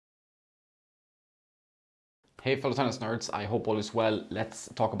Hey fellow tennis nerds, I hope all is well. Let's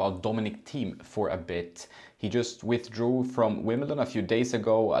talk about Dominic Thiem for a bit. He just withdrew from Wimbledon a few days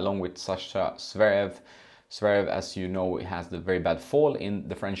ago along with Sasha Zverev. Zverev, as you know, has the very bad fall in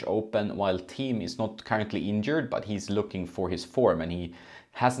the French Open, while Thiem is not currently injured, but he's looking for his form and he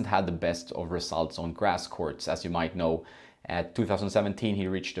hasn't had the best of results on grass courts, as you might know. At 2017, he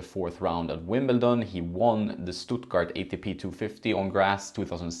reached the fourth round at Wimbledon. He won the Stuttgart ATP 250 on grass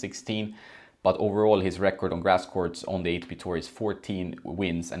 2016. But overall, his record on grass courts on the ATP Tour is 14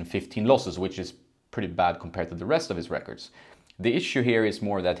 wins and 15 losses, which is pretty bad compared to the rest of his records. The issue here is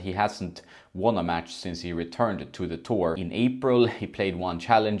more that he hasn't won a match since he returned to the tour. In April, he played one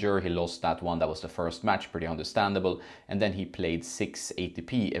challenger, he lost that one, that was the first match, pretty understandable. And then he played 6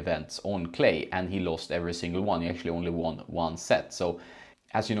 ATP events on clay and he lost every single one. He actually only won one set. So,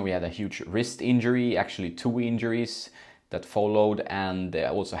 as you know, he had a huge wrist injury, actually 2 injuries that followed, and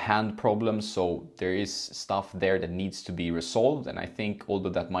also hand problems, so there is stuff there that needs to be resolved. And I think although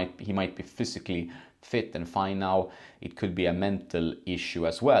that he might be physically fit and fine now, it could be a mental issue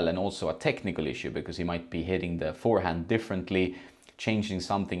as well, and also a technical issue, because he might be hitting the forehand differently. Changing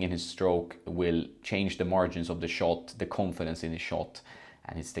something in his stroke will change the margins of the shot, the confidence in his shot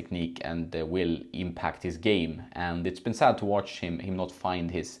and his technique, and will impact his game. And it's been sad to watch him not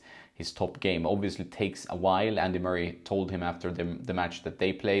find his top game. Obviously it takes a while. Andy Murray told him after the match that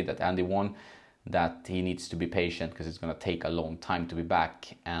they played, that Andy won, that he needs to be patient because it's going to take a long time to be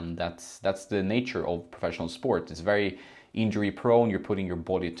back. And that's the nature of professional sport. It's very injury prone. You're putting your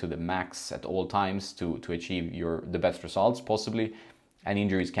body to the max at all times to achieve the best results possibly. And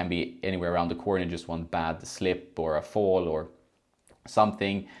injuries can be anywhere around the corner. Just one bad slip or a fall or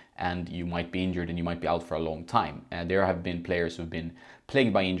something, and you might be injured and you might be out for a long time. And there have been players who've been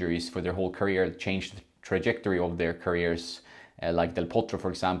plagued by injuries for their whole career, changed the trajectory of their careers, like Del Potro, for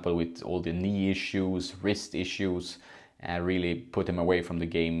example, with all the knee issues, wrist issues, really put him away from the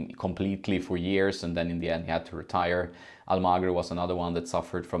game completely for years, and then in the end he had to retire. Almagro was another one that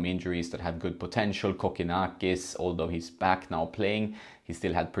suffered from injuries that had good potential. Kokkinakis, although he's back now playing, he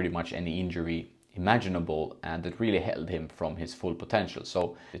still had pretty much any injury imaginable, and it really held him from his full potential.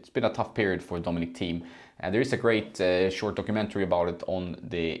 So it's been a tough period for Dominic Thiem. And there is a great short documentary about it on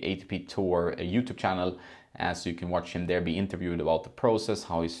the ATP Tour YouTube channel, so you can watch him there be interviewed about the process,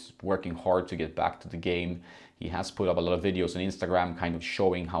 how he's working hard to get back to the game. He has put up a lot of videos on Instagram kind of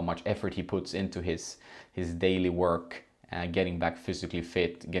showing how much effort he puts into his daily work, getting back physically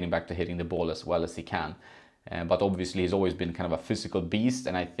fit, getting back to hitting the ball as well as he can. But obviously he's always been kind of a physical beast,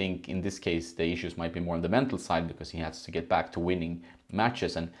 and I think in this case the issues might be more on the mental side, because he has to get back to winning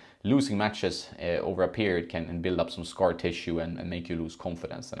matches, and losing matches over a period can build up some scar tissue and make you lose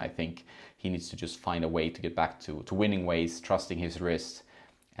confidence. And I think he needs to just find a way to get back to winning ways, trusting his wrist,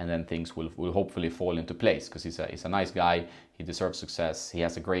 and then things will hopefully fall into place, because he's a nice guy, he deserves success, he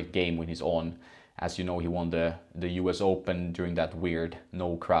has a great game when he's on. As you know, he won the US Open during that weird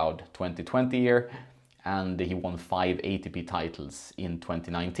no crowd 2020 year, and he won 5 ATP titles in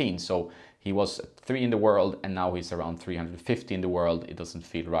 2019. So he was 3 in the world, and now he's around 350 in the world. It doesn't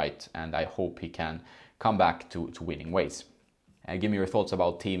feel right, and I hope he can come back to winning ways. Give me your thoughts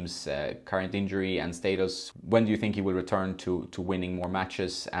about Thiem's current injury and status. When do you think he will return to winning more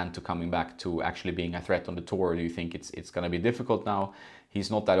matches and to coming back to actually being a threat on the tour? Do you think it's going to be difficult now? He's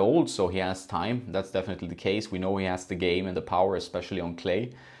not that old, so he has time. That's definitely the case. We know he has the game and the power, especially on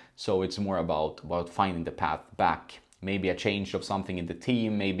clay. So it's more about finding the path back. Maybe a change of something in the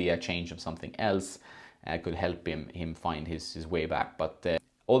team, maybe a change of something else could help him find his way back. But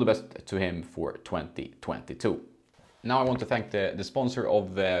all the best to him for 2022. Now I want to thank the sponsor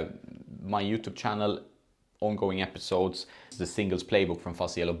of my YouTube channel, ongoing episodes. The singles playbook from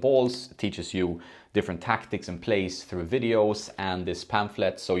Fuzzy Yellow Balls teaches you different tactics and plays through videos, and this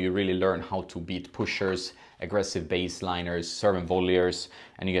pamphlet, so you really learn how to beat pushers, aggressive baseliners, serve and volleyers,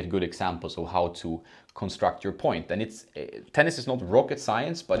 and you get good examples of how to construct your point. And tennis is not rocket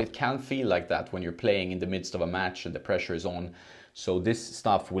science, but it can feel like that when you're playing in the midst of a match and the pressure is on. So this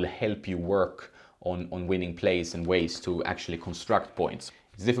stuff will help you work on winning plays and ways to actually construct points.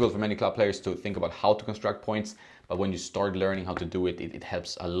 It's difficult for many club players to think about how to construct points, but when you start learning how to do it, it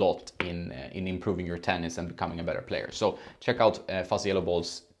helps a lot in improving your tennis and becoming a better player. So check out Fuzzy Yellow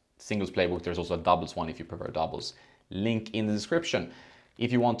Balls singles playbook. There's also a doubles one if you prefer doubles. Link in the description.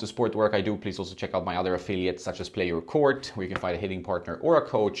 If you want to support the work I do, please also check out my other affiliates such as Play Your Court, where you can find a hitting partner or a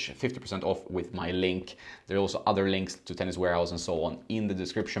coach, 50% off with my link. There are also other links to Tennis Warehouse and so on in the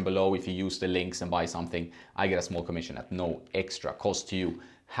description below. If you use the links and buy something, I get a small commission at no extra cost to you.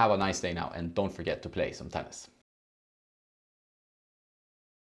 Have a nice day now, and don't forget to play some tennis.